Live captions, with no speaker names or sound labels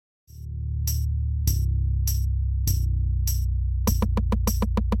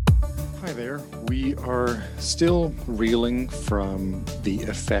Hi there. We are still reeling from the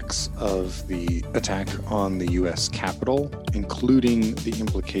effects of the attack on the US Capitol, including the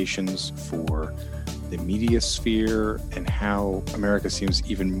implications for the media sphere and how America seems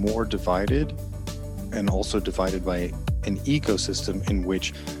even more divided, and also divided by an ecosystem in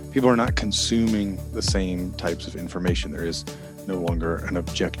which people are not consuming the same types of information. There is no longer an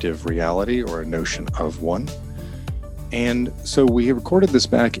objective reality or a notion of one. And so we recorded this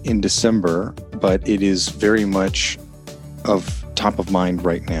back in December, but it is very much of top of mind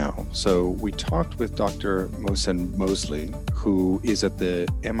right now. So we talked with Dr. Mohsen Mosleh, who is at the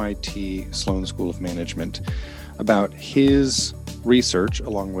MIT Sloan School of Management, about his research,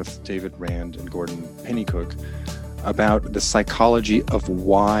 along with David Rand and Gordon Pennycook, about the psychology of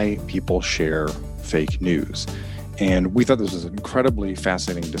why people share fake news. And we thought this was an incredibly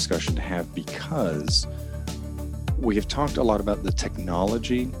fascinating discussion to have because we have talked a lot about the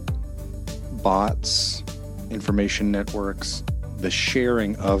technology, bots, information networks, the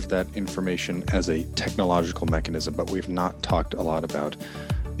sharing of that information as a technological mechanism, but we've not talked a lot about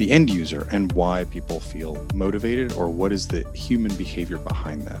the end user and why people feel motivated or what is the human behavior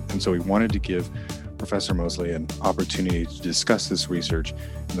behind that. And so we wanted to give Professor Mosleh an opportunity to discuss this research,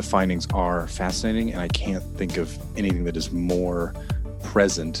 and the findings are fascinating, and I can't think of anything that is more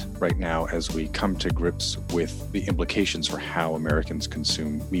present right now as we come to grips with the implications for how Americans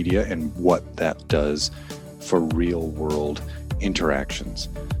consume media and what that does for real world interactions.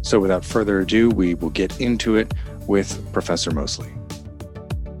 So without further ado, we will get into it with Professor Mosleh.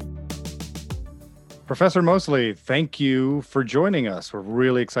 Professor Mosleh, thank you for joining us. We're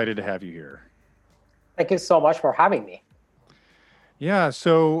really excited to have you here. Thank you so much for having me. Yeah,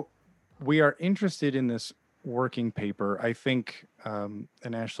 so we are interested in this working paper. I think, and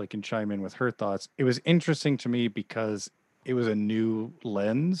Ashley can chime in with her thoughts. It was interesting to me because it was a new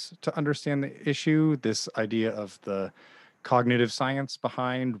lens to understand the issue, this idea of the cognitive science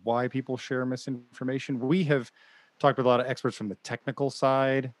behind why people share misinformation. We have talked with a lot of experts from the technical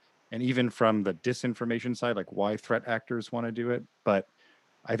side and even from the disinformation side, like why threat actors want to do it. But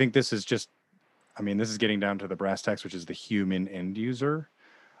I think this is just, this is getting down to the brass tacks, which is the human end user.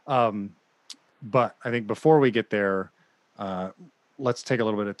 But I think before we get there, let's take a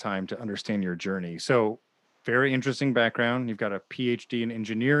little bit of time to understand your journey. So very interesting background. You've got a PhD in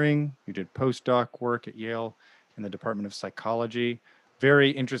engineering. You did postdoc work at Yale in the Department of Psychology.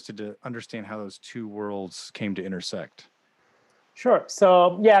 Very interested to understand how those two worlds came to intersect. Sure.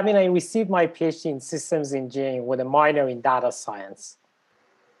 So, I received my PhD in systems engineering with a minor in data science.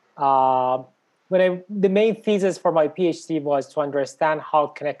 The main thesis for my PhD was to understand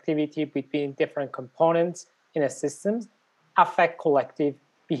how connectivity between different components in a system affect collective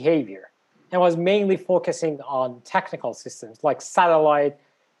behavior, and was mainly focusing on technical systems like satellite,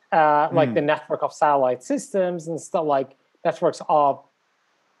 like the network of satellite systems and stuff like networks of,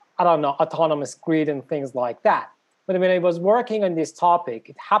 autonomous grid and things like that. But when I was working on this topic,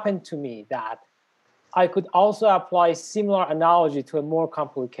 it happened to me that I could also apply similar analogy to a more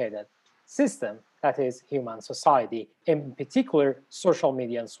complicated system, that is human society, in particular social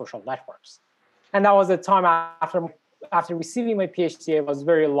media and social networks. And that was the time after receiving my PhD, I was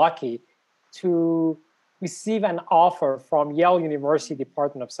very lucky to receive an offer from Yale University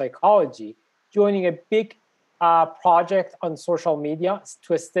Department of Psychology, joining a big project on social media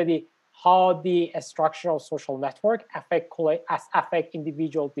to study how the structure of social network affect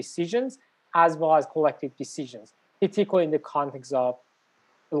individual decisions as well as collective decisions, particularly in the context of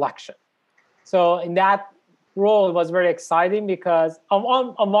election. So in that role, it was very exciting because on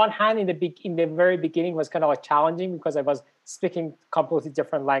one hand, in the very beginning, was kind of like challenging because I was speaking completely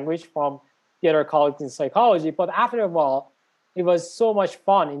different language from the other colleagues in psychology. But after a while, it was so much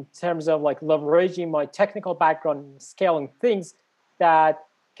fun in terms of like leveraging my technical background and scaling things that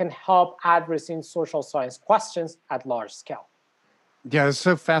can help addressing social science questions at large scale. Yeah, it's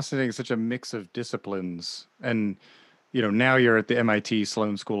so fascinating, such a mix of disciplines. And, now you're at the MIT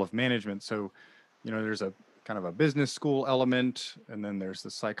Sloan School of Management. So, there's a kind of a business school element, and then there's the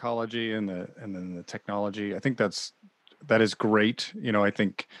psychology and then the technology. I think that is great. I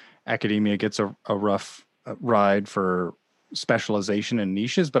think academia gets a rough ride for specialization and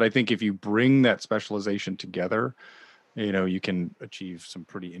niches, but I think if you bring that specialization together, you can achieve some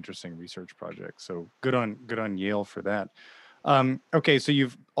pretty interesting research projects. So good on Yale for that. Okay, so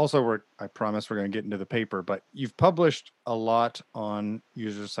you've also I promise we're going to get into the paper, but you've published a lot on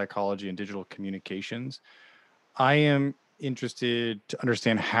user psychology and digital communications. I am interested to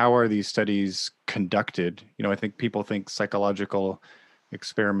understand, how are these studies conducted? I think people think psychological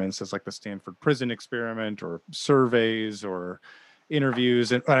experiments as like the Stanford Prison Experiment or surveys or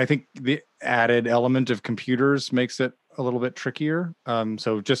interviews, and I think the added element of computers makes it a little bit trickier.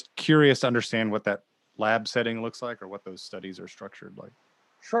 So just curious to understand what that lab setting looks like, or what those studies are structured like.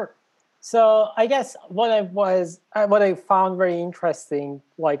 Sure. So I guess what I found very interesting,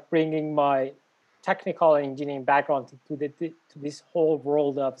 like bringing my technical and engineering background to this whole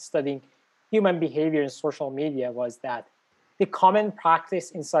world of studying human behavior in social media, was that the common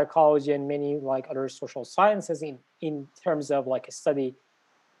practice in psychology and many like other social sciences in terms of like a study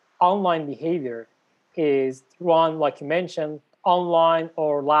online behavior is run, like you mentioned, online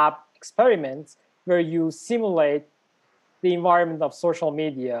or lab experiments where you simulate the environment of social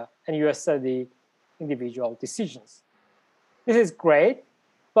media and you study individual decisions. This is great,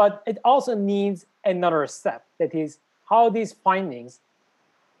 but it also needs another step, that is how these findings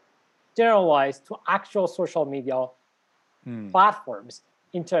generalize to actual social media platforms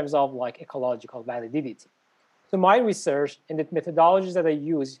in terms of like ecological validity. So my research and the methodologies that I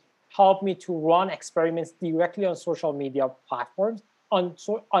use help me to run experiments directly on social media platforms on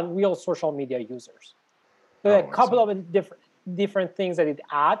real social media users. So a couple of different things that it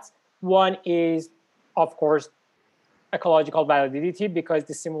adds. One is, of course, ecological validity, because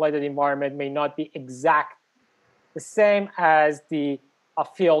the simulated environment may not be the same as the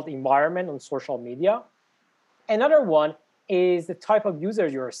field environment on social media. Another one is the type of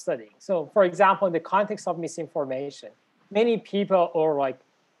users you're studying. So for example, in the context of misinformation, many people, or like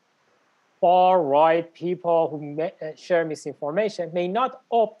far right people who share misinformation, may not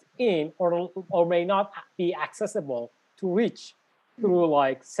opt in or may not be accessible to reach through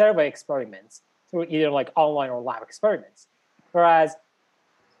like survey experiments, through either like online or lab experiments. Whereas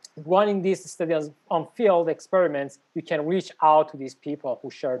running these studies on field experiments, you can reach out to these people who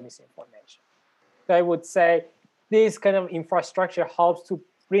share misinformation. So I would say this kind of infrastructure helps to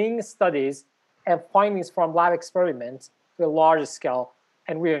bring studies and findings from lab experiments to a large scale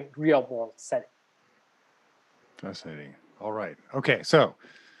and real world setting. Fascinating. All right. Okay. So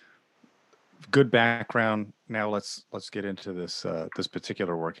good background. Now let's get into this this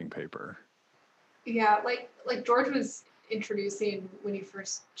particular working paper. Yeah, like George was introducing when you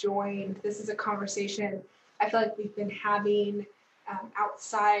first joined. This is a conversation I feel like we've been having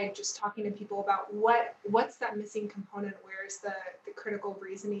outside, just talking to people about what's that missing component. Where's the critical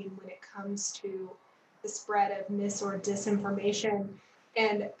reasoning when it comes to the spread of mis or disinformation?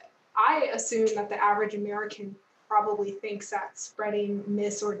 And I assume that the average American probably thinks that spreading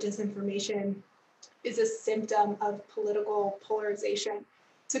mis or disinformation is a symptom of political polarization.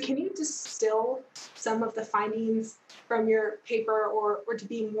 So can you distill some of the findings from your paper, or to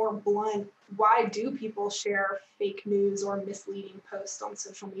be more blunt, why do people share fake news or misleading posts on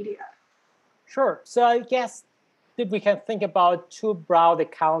social media? Sure. So I guess that we can think about two broad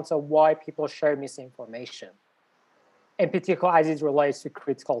accounts of why people share misinformation, in particular as it relates to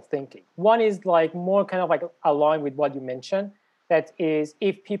critical thinking. One is like more kind of like aligned with what you mentioned. That is,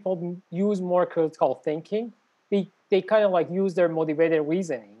 if people use more critical thinking, they kind of like use their motivated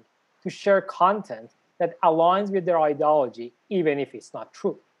reasoning to share content that aligns with their ideology, even if it's not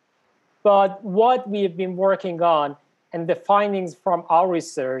true. But what we've been working on, and the findings from our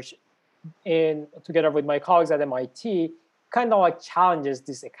research together with my colleagues at MIT, kind of like challenges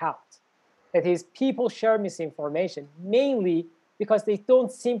this account. That is, people share misinformation mainly because they don't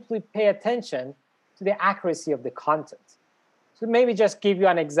simply pay attention to the accuracy of the content. So maybe just give you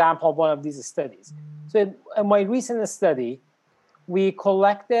an example of one of these studies. So in my recent study, we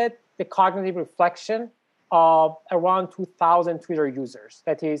collected the cognitive reflection of around 2,000 Twitter users.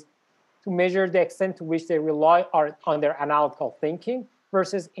 That is, to measure the extent to which they rely on their analytical thinking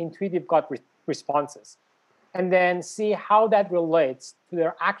versus intuitive gut responses. And then see how that relates to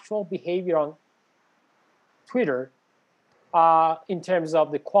their actual behavior on Twitter in terms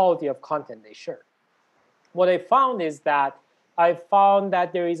of the quality of content they share. What I found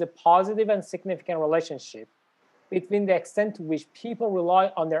that there is a positive and significant relationship between the extent to which people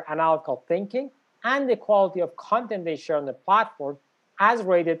rely on their analytical thinking and the quality of content they share on the platform as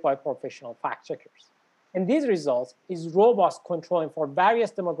rated by professional fact checkers. And these results is robust controlling for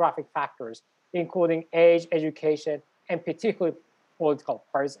various demographic factors, including age, education, and particularly political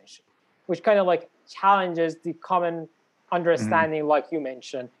partisanship, which kind of like challenges the common understanding, like you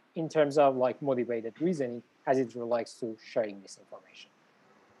mentioned, in terms of like motivated reasoning as it relates to sharing misinformation.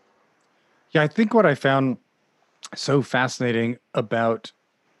 Yeah, I think what I found so fascinating about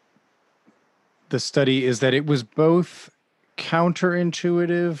the study is that it was both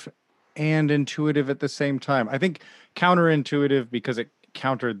counterintuitive and intuitive at the same time. I think counterintuitive because it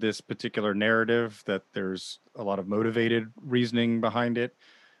countered this particular narrative that there's a lot of motivated reasoning behind it.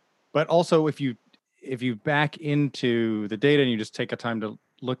 But also, if you if you back into the data and you just take a time to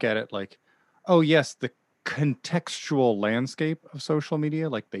look at it, like, oh yes, the contextual landscape of social media,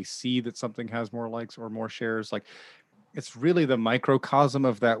 like they see that something has more likes or more shares, like it's really the microcosm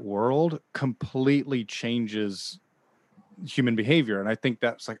of that world completely changes human behavior. And I think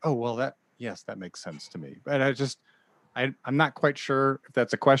that's like, oh, well, that makes sense to me. But I'm not quite sure if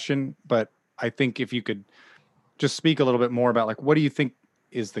that's a question, but I think if you could just speak a little bit more about like, what do you think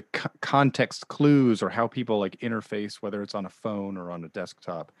is the context clues or how people like interface, whether it's on a phone or on a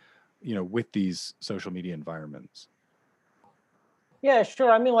desktop, with these social media environments? Yeah,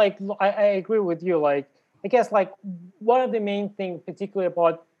 sure. I mean, like, I agree with you. Like, I guess, like, one of the main things, particularly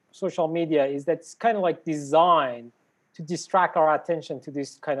about social media, is that it's kind of like designed to distract our attention to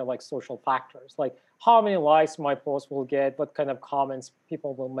these kind of like social factors, like how many likes my post will get, what kind of comments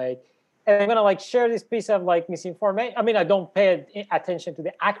people will make. And I'm gonna like share this piece of like misinformation. I mean, I don't pay attention to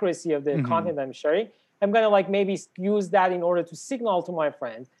the accuracy of the content I'm sharing. I'm gonna like maybe use that in order to signal to my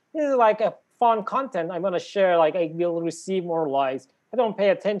friends, this is like a fun content I'm gonna share. Like I will receive more likes. I don't pay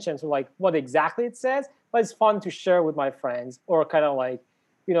attention to like what exactly it says, but it's fun to share with my friends, or kind of like,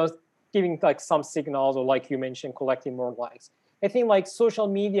 you know, giving like some signals, or like you mentioned, collecting more likes. I think like social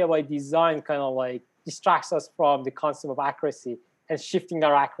media by design kind of like distracts us from the concept of accuracy and shifting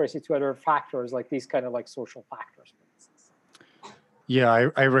our accuracy to other factors, like these kind of like social factors, for instance. Yeah,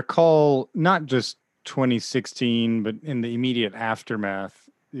 I recall not just 2016, but in the immediate aftermath,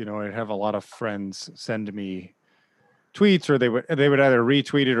 I'd have a lot of friends send me tweets, or they would either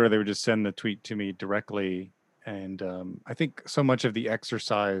retweet it or they would just send the tweet to me directly. And I think so much of the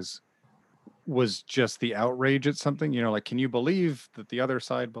exercise was just the outrage at something, like, can you believe that the other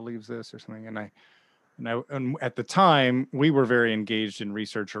side believes this or something? And at the time we were very engaged in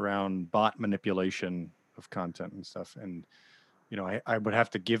research around bot manipulation of content and stuff. And, I would have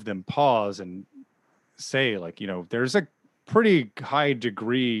to give them pause and say, like, there's a pretty high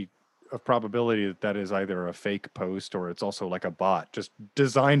degree of probability that that is either a fake post or it's also like a bot just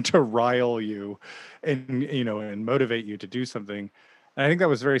designed to rile you and, and motivate you to do something. And I think that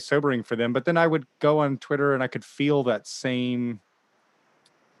was very sobering for them. But then I would go on Twitter and I could feel that same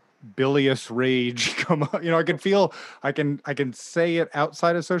bilious rage come up. I can say it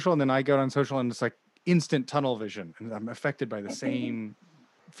outside of social, and then I go on social and it's like instant tunnel vision and I'm affected by the same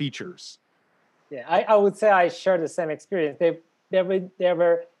features. Yeah, I would say I share the same experience. There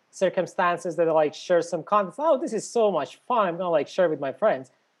were circumstances that I like share some content. Oh, this is so much fun. I'm gonna like share with my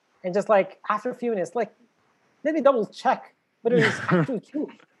friends. And just like after a few minutes, like let me double check whether it's actually true.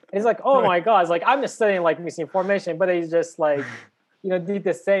 And it's like, oh my God, it's like I'm just studying like misinformation, but it's just like, did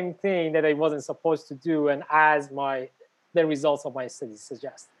the same thing that I wasn't supposed to do, and as the results of my studies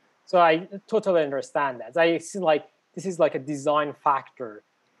suggest. So I totally understand that. I see like this is like a design factor,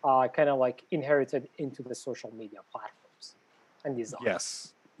 kind of like inherited into the social media platforms and design.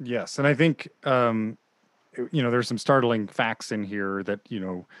 Yes. And I think, there's some startling facts in here that,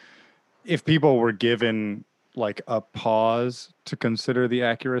 if people were given like a pause to consider the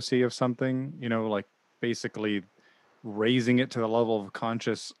accuracy of something, like basically raising it to the level of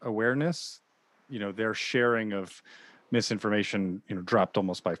conscious awareness, their sharing of misinformation, dropped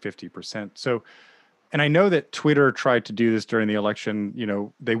almost by 50%. So, and I know that Twitter tried to do this during the election.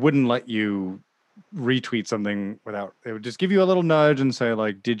 They wouldn't let you retweet something they would just give you a little nudge and say,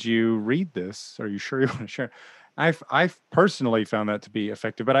 like, did you read this? Are you sure you want to share? I've personally found that to be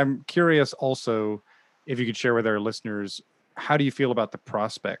effective, but I'm curious also if you could share with our listeners, how do you feel about the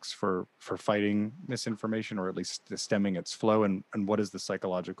prospects for fighting misinformation, or at least stemming its flow, and what is the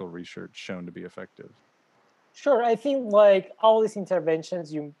psychological research shown to be effective? Sure. I think like all these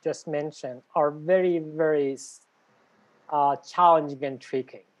interventions you just mentioned are very, very challenging and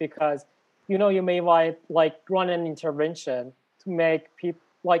tricky, because you may like run an intervention to make people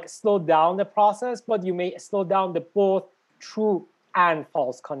like slow down the process, but you may slow down the both true and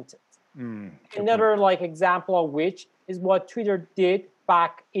false content. Another like example of which is what Twitter did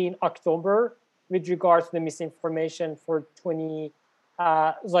back in October with regards to the misinformation for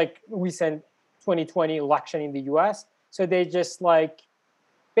recent 2020 election in the US. So they just like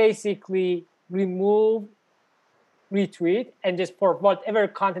basically remove retweet, and just for whatever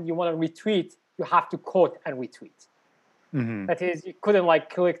content you want to retweet, you have to quote and retweet. That is, you couldn't like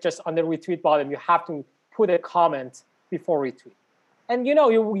click just on the retweet button. You have to put a comment before retweet. And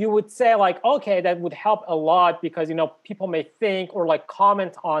you would say like, okay, that would help a lot because people may think or like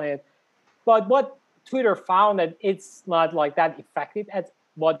comment on it. But what Twitter found that it's not like that effective as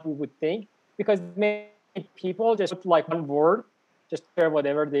what we would think, because many people just put like one word, just share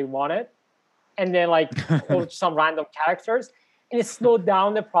whatever they wanted, and then like some random characters. And it slowed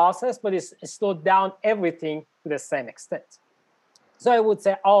down the process, but it slowed down everything to the same extent. So I would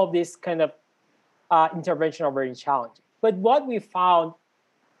say all of these kind of intervention are very challenging. But what we found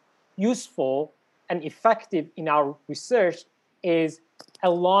useful and effective in our research is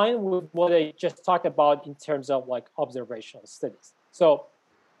aligned with what I just talked about in terms of like observational studies. So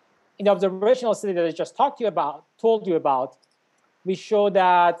in the observational study that I just told you about, we show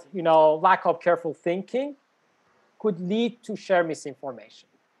that lack of careful thinking could lead to shared misinformation.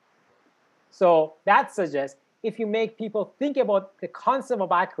 So that suggests if you make people think about the concept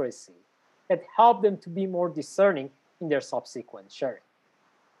of accuracy, that help them to be more discerning in their subsequent sharing.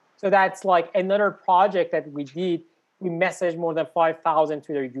 So that's like another project that we did. We messaged more than 5,000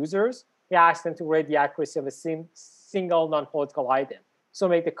 Twitter users. We asked them to rate the accuracy of a single non-political item. So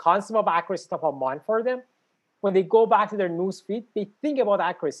make the concept of accuracy top of mind for them. When they go back to their newsfeed, they think about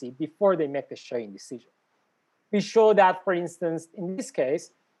accuracy before they make the sharing decision. We show that, for instance, in this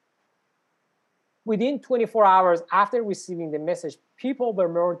case, within 24 hours after receiving the message, people were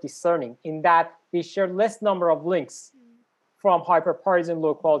more discerning in that they shared less number of links from hyper-partisan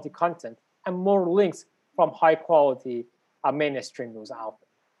low-quality content and more links from high-quality mainstream news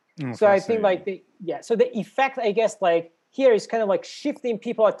outlets. So I think so the effect, I guess, like here is kind of like shifting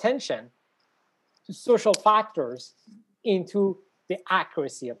people attention to social factors into the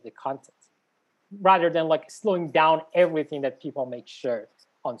accuracy of the content, rather than like slowing down everything that people make sure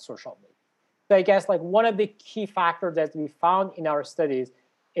on social media. So I guess like one of the key factors that we found in our studies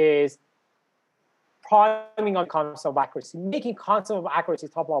is priming on concept of accuracy, making concept of accuracy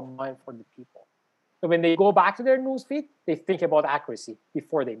top of mind for the people. So when they go back to their newsfeed, they think about accuracy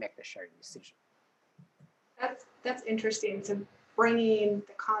before they make the sharing decision. That's interesting. So bringing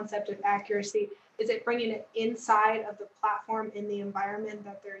the concept of accuracy, is it bringing it inside of the platform in the environment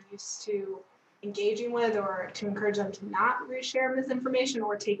that they're used to engaging with, or to encourage them to not reshare misinformation,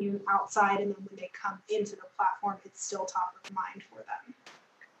 or taking it outside and then when they come into the platform, it's still top of mind for them?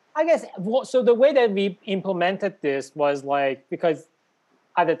 I guess, so the way that we implemented this was like, because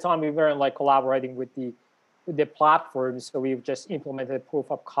at the time we weren't like collaborating with the platform, so we've just implemented proof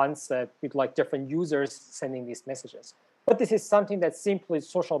of concept with like different users sending these messages. But this is something that simply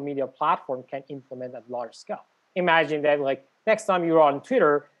social media platform can implement at large scale. Imagine that like next time you're on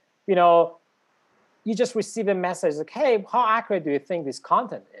Twitter, you just receive a message like, hey, how accurate do you think this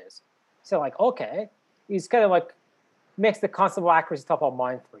content is? So like, okay, it's kind of like makes the concept of accuracy top of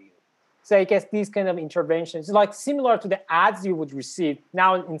mind for you. So I guess these kind of interventions, like similar to the ads you would receive,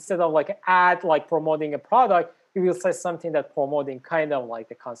 now instead of like an ad like promoting a product, you will say something that promoting kind of like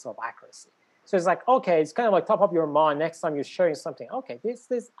the concept of accuracy. So it's like, okay, it's kind of like top of your mind next time you're sharing something. Okay, is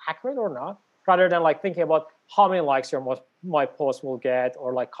this accurate or not? Rather than like thinking about how many likes my post will get,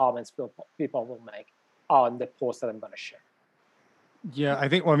 or like comments people will make on the post that I'm going to share. Yeah, I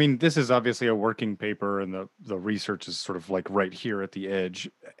think, this is obviously a working paper, and the research is sort of like right here at the edge.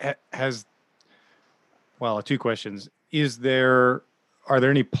 Two questions. Are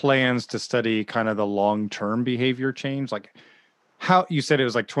there any plans to study kind of the long-term behavior change? Like how you said it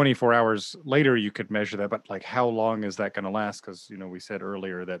was like 24 hours later you could measure that, but like how long is that going to last? Because, we said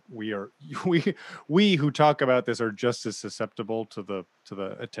earlier that we who talk about this are just as susceptible to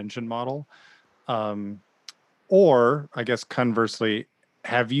the attention model. Or I guess conversely,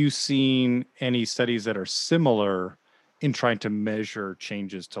 have you seen any studies that are similar in trying to measure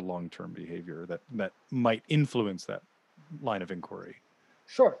changes to long-term behavior that might influence that line of inquiry?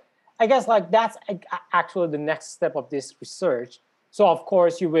 Sure. I guess like that's actually the next step of this research. So of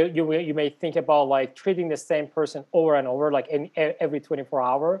course you may think about like treating the same person over and over, like every 24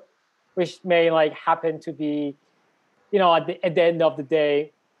 hours, which may like happen to be, at the end of the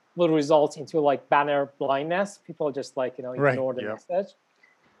day, will result into like banner blindness. People just like, ignore the message.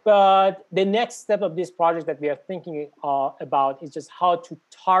 But the next step of this project that we are thinking about is just how to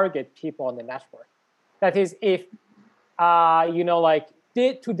target people on the network. That is, if,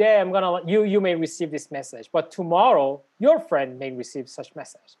 today I'm gonna, you may receive this message, but tomorrow your friend may receive such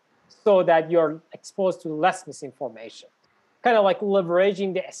message, so that you're exposed to less misinformation. Kind of like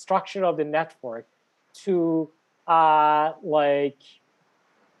leveraging the structure of the network to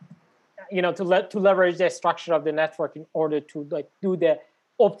to leverage the structure of the network in order to like do the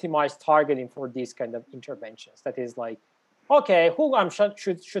optimized targeting for these kind of interventions. That is like, okay, who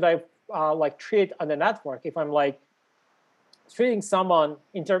should I treat on the network if I'm like treating someone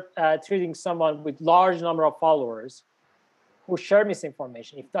with large number of followers who share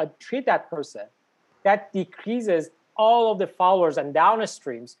misinformation. If I treat that person, that decreases all of the followers and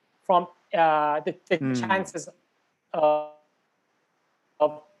downstreams from the chances of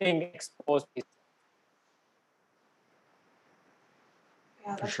being exposed.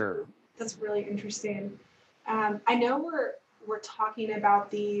 Yeah, For sure. that's really interesting. I know we're talking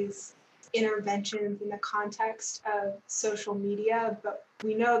about these interventions in the context of social media, but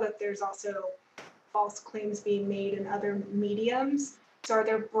we know that there's also false claims being made in other mediums. So are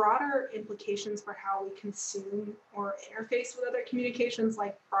there broader implications for how we consume or interface with other communications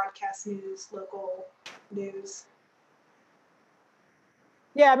like broadcast news, local news?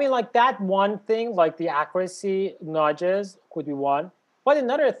 Yeah, I mean, like that one thing, like the accuracy nudges could be one. But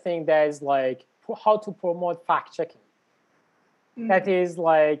another thing that is like how to promote fact checking. That Mm. is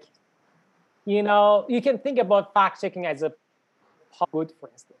like, you can think about fact checking as a good, for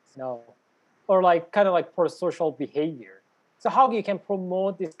instance, or like kind of like for social behavior. So how you can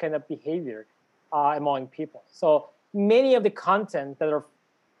promote this kind of behavior among people. So many of the content that are,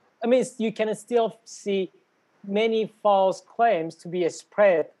 I mean, you can still see many false claims to be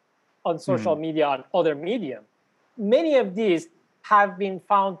spread on social media and other medium. Many of these have been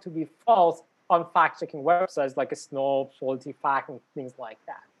found to be false on fact-checking websites like Snopes, PolitiFact, and things like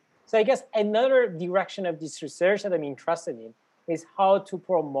that. So I guess another direction of this research that I'm interested in is how to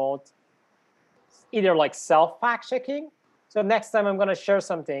promote either like self-fact-checking. So next time I'm going to share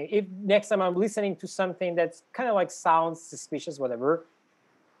something, if next time I'm listening to something that's kind of like sounds suspicious, whatever,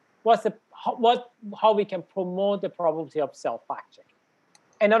 how we can promote the probability of self fact checking.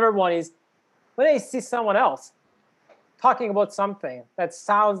 Another one is when I see someone else talking about something that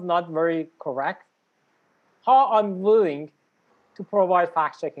sounds not very correct, how I'm willing to provide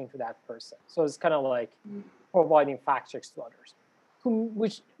fact checking to that person. So it's kind of like providing fact checks to others,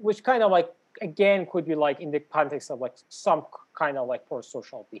 which kind of like again could be like in the context of like some kind of like for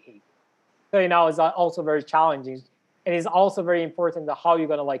social behavior. So it's also very challenging. It is also very important that how you're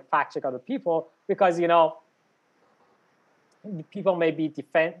gonna like fact check other people because people may be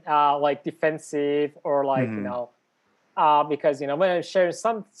defensive or like because when I share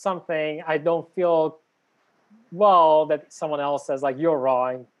something I don't feel well that someone else says like you're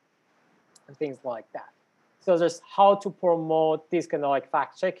wrong and things like that. So there's how to promote this kind of like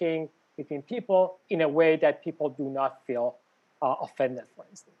fact checking between people in a way that people do not feel offended, for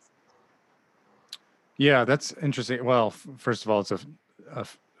instance. Yeah, that's interesting. Well, first of all, it's a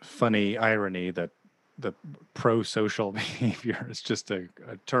funny irony that the pro-social behavior is just a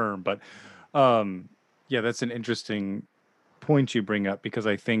term, but yeah, that's an interesting point you bring up because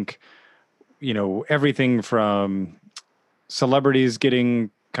I think everything from celebrities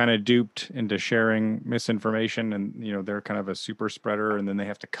getting kind of duped into sharing misinformation, and they're kind of a super spreader, and then they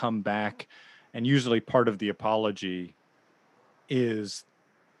have to come back, and usually part of the apology is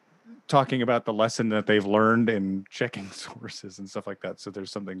talking about the lesson that they've learned and checking sources and stuff like that. So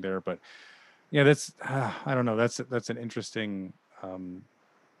there's something there, but yeah, that's I don't know. That's an interesting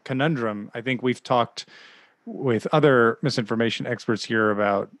conundrum. I think we've talked with other misinformation experts here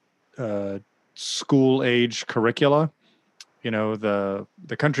about school age curricula. The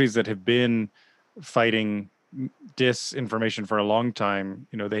countries that have been fighting disinformation for a long time,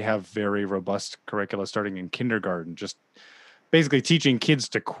 they have very robust curricula starting in kindergarten, just basically teaching kids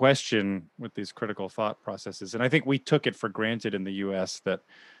to question with these critical thought processes. And I think we took it for granted in the US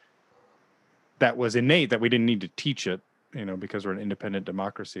that was innate, that we didn't need to teach it, because we're an independent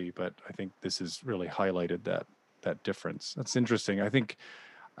democracy. But I think this has really highlighted that difference. That's interesting. I think,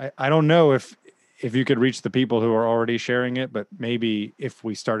 I don't know if you could reach the people who are already sharing it, but maybe if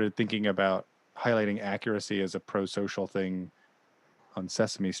we started thinking about highlighting accuracy as a pro-social thing on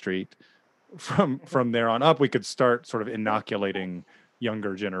Sesame Street, from there on up, we could start sort of inoculating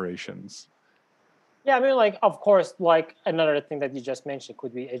younger generations. Yeah, I mean, like, of course, like another thing that you just mentioned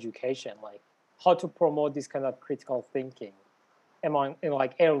could be education, like how to promote this kind of critical thinking in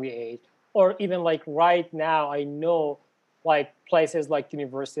like early age, or even like right now, I know like places like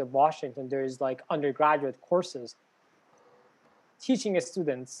University of Washington, there is like undergraduate courses teaching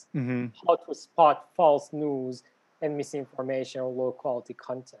students how to spot false news and misinformation or low quality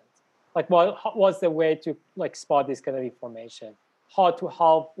content. Like what's the way to like spot this kind of information? How to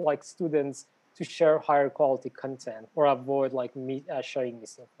help like students to share higher quality content or avoid like sharing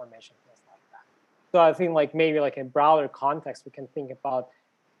misinformation, things like that. So I think like maybe like in broader context, we can think about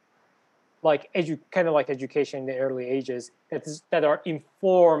like kind of like education in the early ages that are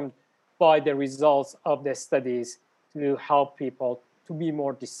informed by the results of the studies to help people to be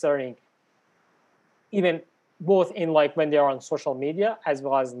more discerning, even both in like when they are on social media as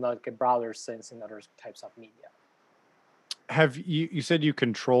well as in like a broader sense in other types of media. Have you said you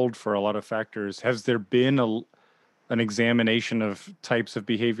controlled for a lot of factors? Has there been an examination of types of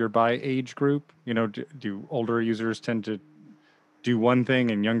behavior by age group? Do older users tend to do one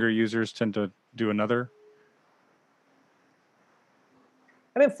thing and younger users tend to do another?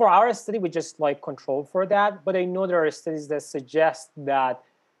 I mean, for our study, we just like control for that, but I know there are studies that suggest that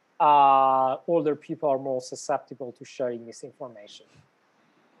older people are more susceptible to sharing misinformation.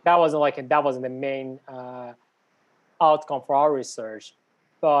 That wasn't the main outcome for our research,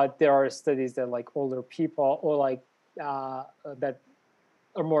 but there are studies that like older people or like that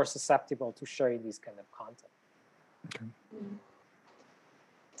are more susceptible to sharing this kind of content. Okay.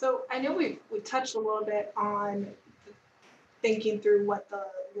 So I know we touched a little bit on thinking through what the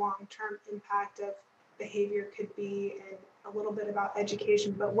long-term impact of behavior could be and a little bit about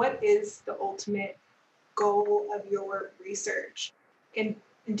education, but what is the ultimate goal of your research? And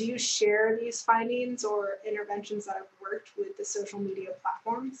do you share these findings or interventions that have worked with the social media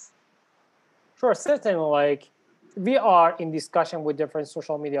platforms? Sure, certainly. Like we are in discussion with different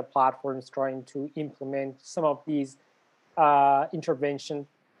social media platforms trying to implement some of these interventions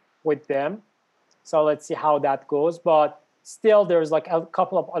with them. So let's see how that goes. But still, there's like a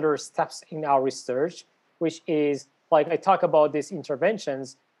couple of other steps in our research, which is like I talk about these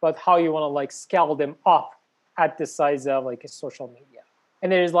interventions, but how you want to like scale them up at the size of like a social media.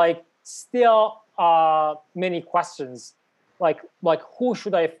 And there's like still many questions, like who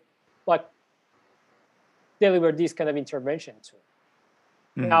should I like deliver this kind of intervention to?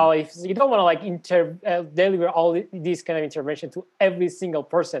 Now, if you don't want to like deliver all these kind of intervention to every single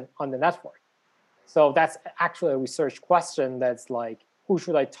person on the network, so that's actually a research question. That's like, who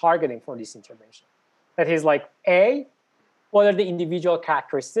should I targeting for this intervention? That is like what are the individual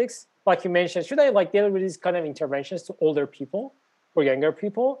characteristics? Like you mentioned, should I like deliver these kind of interventions to older people or younger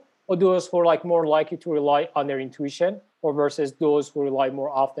people, or those who are like more likely to rely on their intuition, or versus those who rely more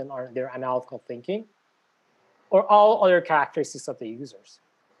often on their analytical thinking, or all other characteristics of the users?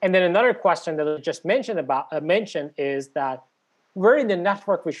 And then another question that I just mentioned is that where in the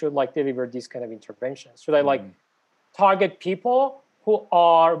network we should like deliver these kind of interventions. Should I like target people who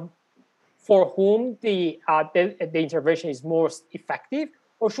are for whom the intervention is most effective,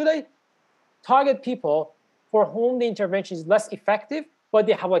 or should I target people for whom the intervention is less effective, but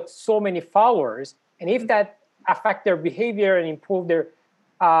they have like so many followers, and if that affect their behavior and improve their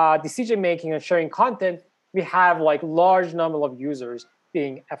decision making and sharing content, we have like large number of users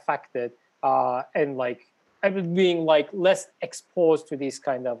being affected and like being like less exposed to this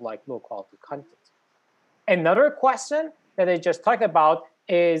kind of like low quality content. Another question that I just talked about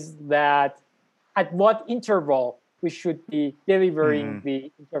is that at what interval we should be delivering the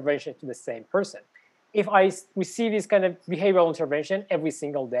intervention to the same person. If I receive this kind of behavioral intervention every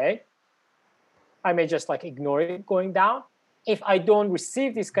single day, I may just like ignore it going down. If I don't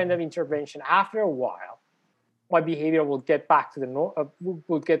receive this kind of intervention after a while, my behavior will get back to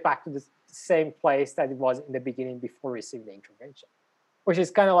the same place that it was in the beginning before receiving the intervention, which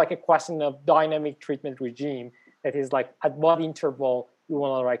is kind of like a question of dynamic treatment regime. That is like at what interval you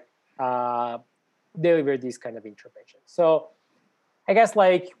want to like deliver these kind of interventions. So I guess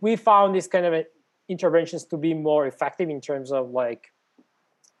like we found these kind of interventions to be more effective in terms of like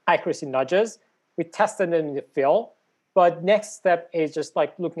accuracy nudges. We tested them in the field, but next step is just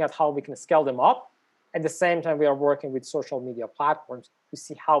like looking at how we can scale them up. At the same time, we are working with social media platforms to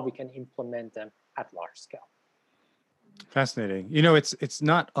see how we can implement them at large scale. Fascinating. You know, it's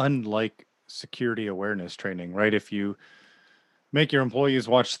not unlike security awareness training, right? If you make your employees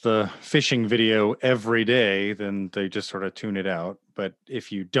watch the phishing video every day, then they just sort of tune it out. But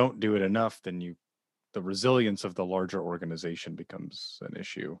if you don't do it enough, then the resilience of the larger organization becomes an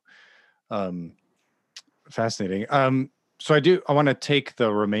issue. Fascinating. So I want to take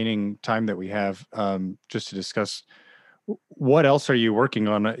the remaining time that we have just to discuss what else are you working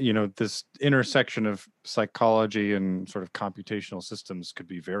on? You know, this intersection of psychology and sort of computational systems could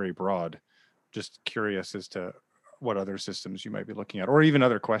be very broad. Just curious as to what other systems you might be looking at, or even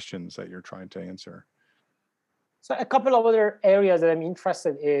other questions that you're trying to answer. So a couple of other areas that I'm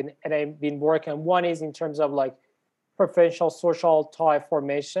interested in and I've been working on. One is in terms of like preferential social tie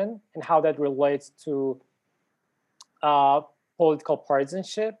formation and how that relates to political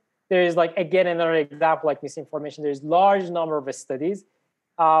partisanship. There is like, again, another example like misinformation. There's large number of studies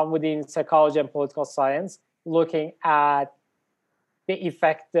within psychology and political science looking at the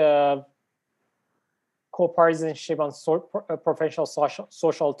effect of co-partisanship on preferential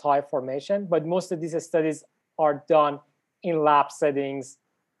social tie formation. But most of these studies are done in lab settings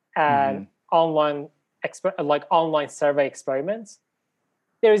and online survey experiments.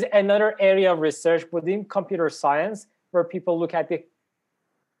 There is another area of research within computer science where people look at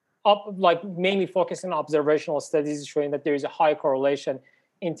mainly focusing on observational studies showing that there is a high correlation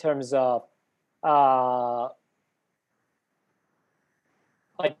in terms of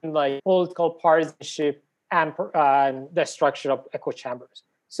like political partisanship and the structure of echo chambers.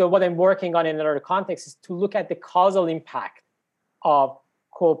 So what I'm working on in another context is to look at the causal impact of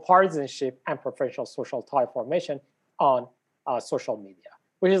co-partisanship and preferential social tie formation on social media,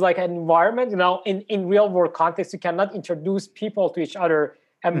 which is like an environment, in real world context, you cannot introduce people to each other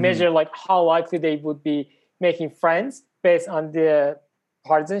and measure like how likely they would be making friends based on the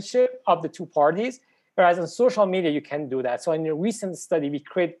partisanship of the two parties. Whereas on social media, you can do that. So in a recent study, we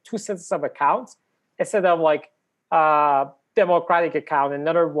created two sets of accounts, a set of like Democratic account,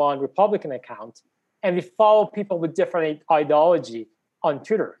 another one Republican account, and we follow people with different ideology on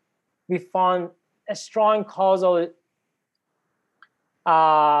Twitter. We found a strong causal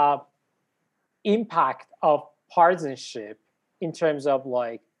impact of partisanship in terms of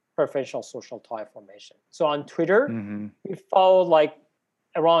like preferential social tie formation. So on Twitter, we followed like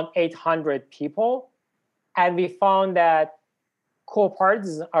around 800 people, and we found that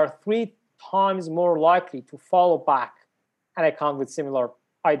co-partisans are 3 times more likely to follow back an account with similar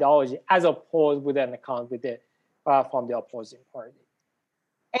ideology as opposed with an account with the from the opposing party.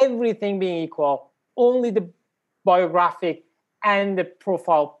 Everything being equal, only the biographic and the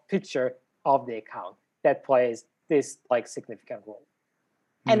profile picture of the account that plays this like significant role.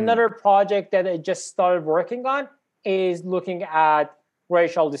 Another project that I just started working on is looking at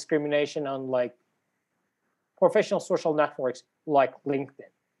racial discrimination on like professional social networks like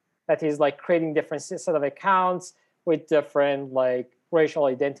LinkedIn. That is like creating different set of accounts with different like racial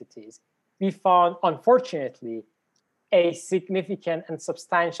identities. We found, unfortunately, a significant and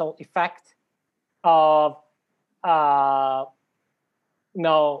substantial effect of an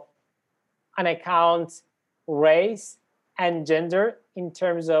account's race and gender in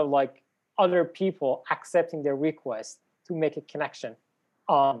terms of like other people accepting their request to make a connection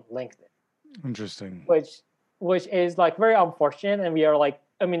on LinkedIn. Interesting. Which is like very unfortunate, and we are like,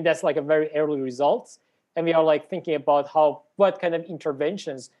 that's like a very early results, and we are like thinking about what kind of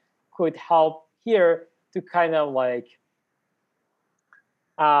interventions could help here to kind of like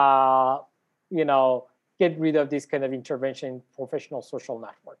get rid of this kind of intervention in professional social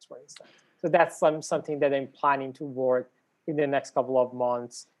networks, for instance. So that's something that I'm planning to work in the next couple of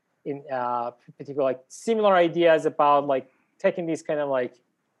months, in particular, like similar ideas about like taking these kind of like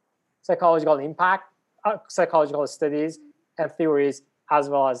psychological impact, psychological studies and theories, as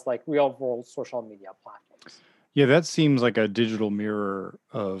well as like real world social media platforms. Yeah, that seems like a digital mirror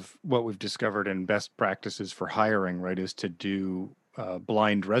of what we've discovered in best practices for hiring, right? Is to do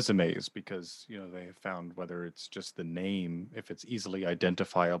blind resumes, because they have found whether it's just the name, if it's easily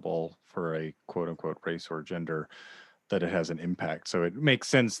identifiable for a quote unquote race or gender, that it has an impact. So it makes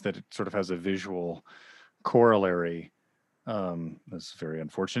sense that it sort of has a visual corollary. That's very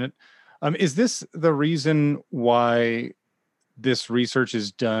unfortunate. Is this the reason why this research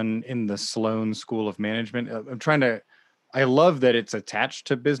is done in the Sloan School of Management? I love that it's attached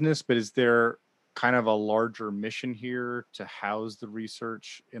to business, but is there kind of a larger mission here to house the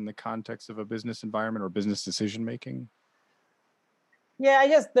research in the context of a business environment or business decision making? Yeah, I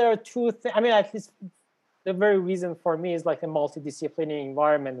guess there are two things. At least the very reason for me is like a multidisciplinary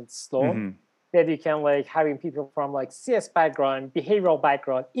environment at Sloan, that you can like having people from like CS background, behavioral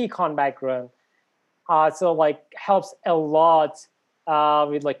background, econ background. So like helps a lot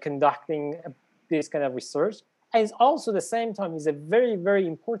with like conducting this kind of research. And it's also the same time is a very, very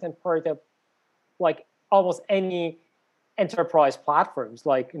important part of like almost any enterprise platforms,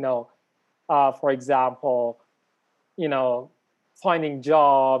 like, for example, finding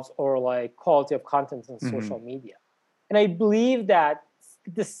jobs or like quality of content on social media. And I believe that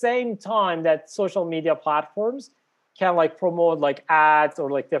at the same time that social media platforms can like promote like ads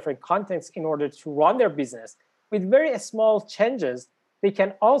or like different contents in order to run their business, with very small changes, they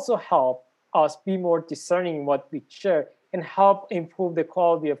can also help us be more discerning in what we share and help improve the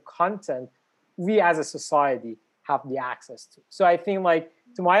quality of content we as a society have the access to. So I think like,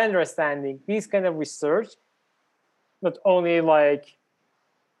 to my understanding, this kind of research not only like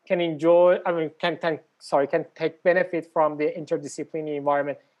can take benefit from the interdisciplinary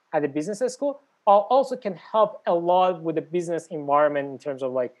environment at the business school, also can help a lot with the business environment in terms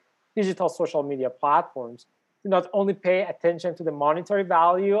of like digital social media platforms to not only pay attention to the monetary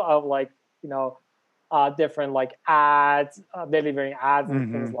value of like, different like ads, delivering ads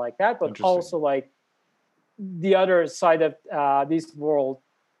and things like that, but also like the other side of this world,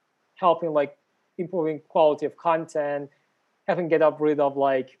 helping like improving quality of content, helping get rid of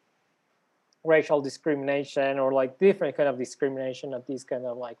like racial discrimination or like different kind of discrimination of these kind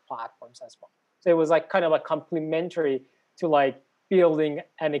of like platforms as well. So it was like kind of like complementary to like building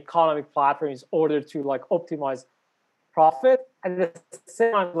an economic platform in order to like optimize profit, and at the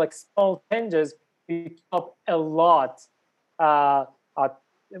same time like small changes up a lot to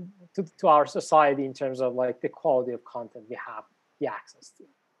our society in terms of like the quality of content we have the access to.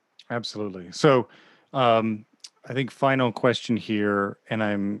 Absolutely. So I think final question here, and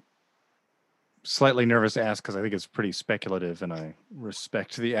I'm slightly nervous to ask because I think it's pretty speculative and I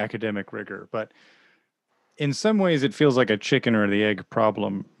respect the academic rigor, but in some ways it feels like a chicken or the egg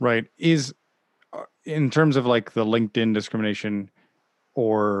problem, right? Is in terms of like the LinkedIn discrimination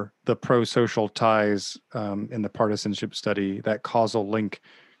or the pro-social ties in the partisanship study, that causal link,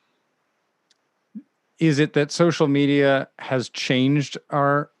 is it that social media has changed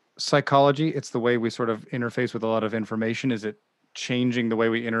our psychology? It's the way we sort of interface with a lot of information. Is it changing the way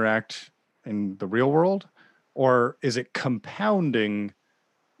we interact in the real world? Or is it compounding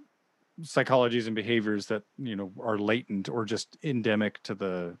psychologies and behaviors that, you know, are latent or just endemic to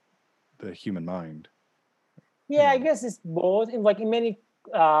the human mind? Yeah, I guess it's both. In many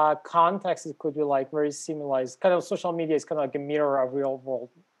contexts, it could be like very similar. It's kind of social media is kind of like a mirror of real world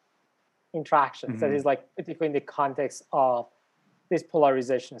interactions. That is like particularly in the context of this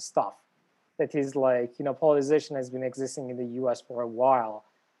polarization stuff. That is like, you know, polarization has been existing in the US for a while.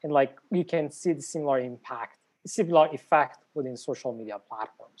 And like you can see the similar effect within social media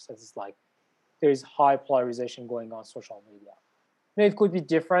platforms. That is like there is high polarization going on social media. Now, it could be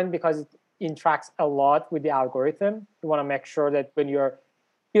different because it interacts a lot with the algorithm. You want to make sure that when you're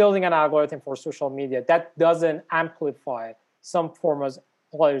building an algorithm for social media, that doesn't amplify some form of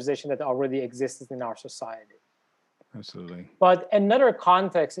polarization that already exists in our society. Absolutely. But another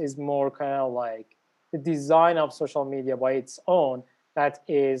context is more kind of like the design of social media by its own. That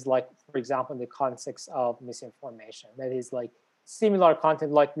is like, for example, in the context of misinformation. That is like similar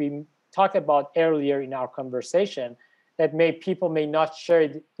content like we talked about earlier in our conversation, that people may not share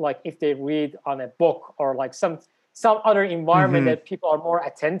it, like if they read on a book or like some other environment that people are more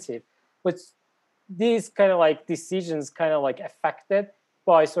attentive. But these kind of like decisions kind of like affected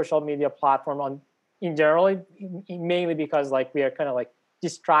by social media platform in general, mainly because like we are kind of like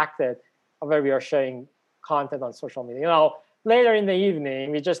distracted of where we are sharing content on social media. You know, later in the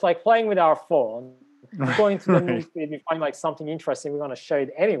evening, we're just like playing with our phone, going to the newsfeed, we find like something interesting, we want to share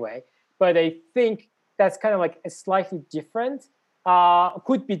it anyway. But I think that's kind of like a slightly different,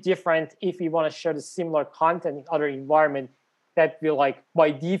 could be different if we want to share the similar content in other environment that we like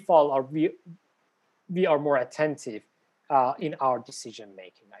by default, or we are more attentive in our decision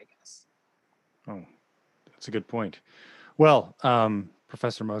making, I guess. Oh, that's a good point. Well,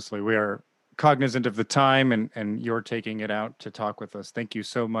 Professor Mosley, we are cognizant of the time and you're taking it out to talk with us. Thank you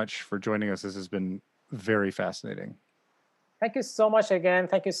so much for joining us. This has been very fascinating. Thank you so much again.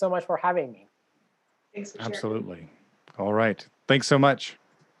 Thank you so much for having me. Thanks for sharing. Absolutely. All right. Thanks so much.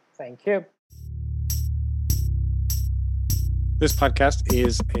 Thank you. This podcast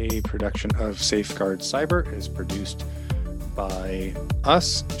is a production of Safeguard Cyber. It is produced by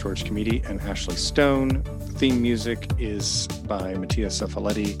us, George Comedy and Ashley Stone. The theme music is by Mattia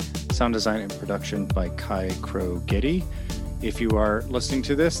Cefoletti. Sound design and production by Kai Crow-Getty. If you are listening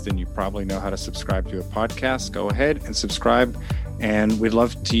to this, then you probably know how to subscribe to a podcast. Go ahead and subscribe. And we'd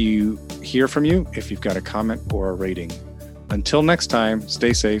love to hear from you if you've got a comment or a rating. Until next time,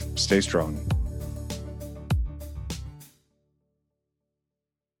 stay safe, stay strong.